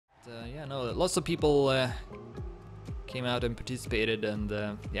yeah, no, lots of people came out and participated,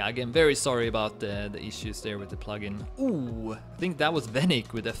 and yeah, again, very sorry about the issues there with the plugin. Ooh, I think that was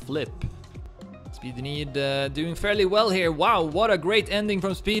Venick with a flip. Speedy Need doing fairly well here. Wow, what a great ending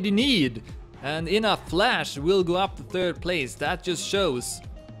from Speedy Need. And in a flash, will go up to 3rd place. That just shows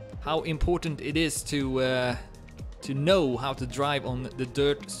how important it is to know how to drive on the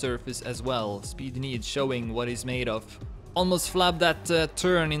dirt surface as well. Speedy Need showing what he's made of. Almost flubbed that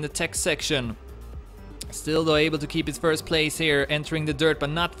turn in the tech section. Still though able to keep his 1st place here, entering the dirt, but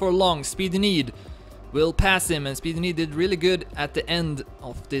not for long. Speedy Need will pass him, and Speedy Need did really good at the end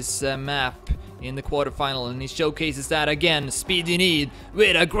of this map in the quarterfinal, and he showcases that again. Speedy Need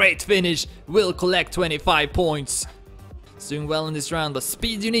with a great finish will collect 25 points. He's doing well in this round, but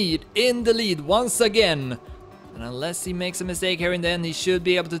Speedy Need in the lead once again. And unless he makes a mistake here in the end, he should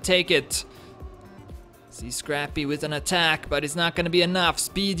be able to take it. See Scrappy with an attack, but it's not going to be enough.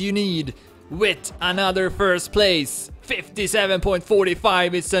 Speed You Need with another 1st place.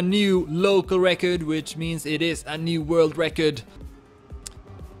 57.45. It's a new local record, which means it is a new world record.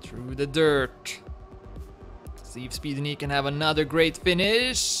 Through the dirt. See if Speedy Need can have another great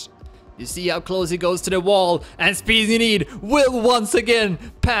finish. You see how close he goes to the wall, and Speedy Need will once again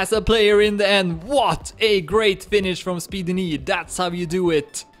pass a player in the end. What a great finish from Speedy Need. That's how you do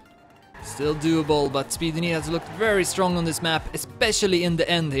it. Still doable, but Speedy Need has looked very strong on this map, especially in the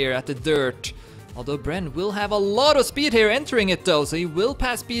end here at the dirt. Although Bren will have a lot of speed here entering it though, so he will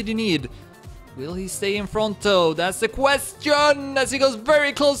pass Speedy Need. Will he stay in front though? That's the question, as he goes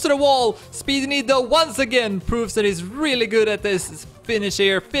very close to the wall. Speedy Need though once again proves that he's really good at this finish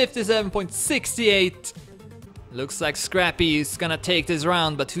here. 57.68. Looks like Scrappy is gonna take this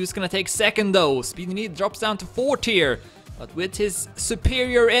round, but who's gonna take 2nd though? Speedy Need drops down to 4th here. But with his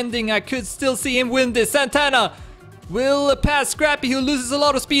superior ending, I could still see him win this. Santana will pass Scrappy, who loses a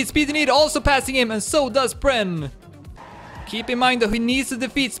lot of speed. Speedy Need also passing him, and so does Bren. Keep in mind though, he needs to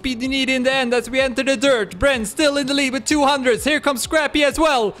defeat Speedy Need in the end as we enter the dirt. Bren still in the lead with 200s. Here comes Scrappy as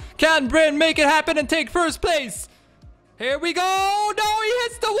well. Can Bren make it happen and take 1st place? Here we go. No, he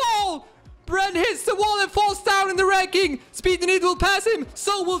hits the wall. Bren hits the wall and falls down in the ranking. Speedy Need will pass him.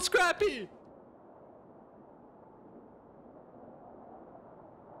 So will Scrappy.